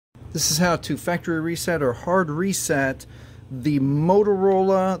This is how to factory reset or hard reset the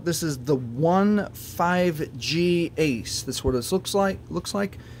Motorola. This is the One 5G Ace. That's what it looks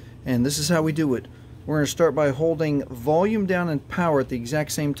like. And this is how we do it. We're going to start by holding volume down and power at the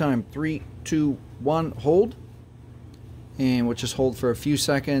exact same time. 3, 2, 1, hold. And we'll just hold for a few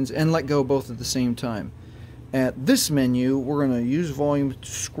seconds and let go both at the same time. At this menu, we're going to use volume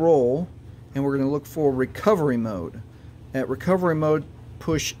to scroll, and we're going to look for recovery mode. At recovery mode,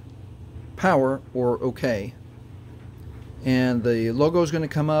 push power or OK. And the logo is going to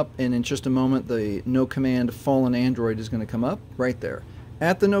come up, and in just a moment the no command fallen Android is going to come up right there.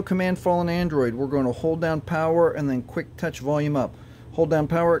 At the no command fallen Android, we're going to hold down power and then quick touch volume up. Hold down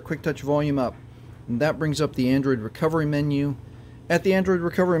power, quick touch volume up. And that brings up the Android recovery menu. At the Android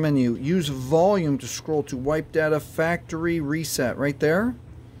recovery menu, use volume to scroll to wipe data factory reset right there.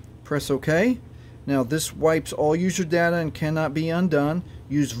 Press OK. Now this wipes all user data and cannot be undone.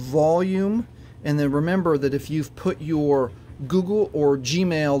 Use volume, and then remember that if you've put your Google or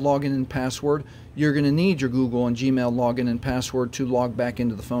Gmail login and password, you're going to need your Google and Gmail login and password to log back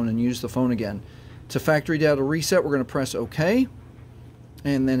into the phone and use the phone again. To factory data reset, we're going to press OK,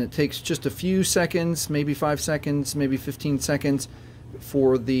 and then it takes just a few seconds, maybe 5 seconds, maybe 15 seconds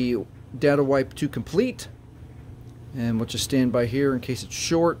for the data wipe to complete. And we'll just stand by here in case it's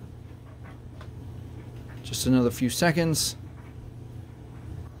short. Just another few seconds.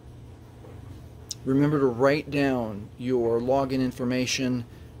 Remember to write down your login information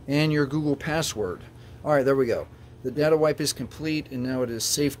and your Google password. Alright, there we go. The data wipe is complete, and now it is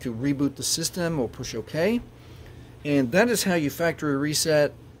safe to reboot the system. We'll push OK. And that is how you factory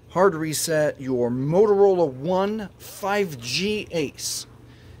reset, hard reset your Motorola One 5G Ace.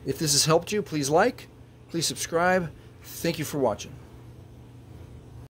 If this has helped you, please like, please subscribe. Thank you for watching.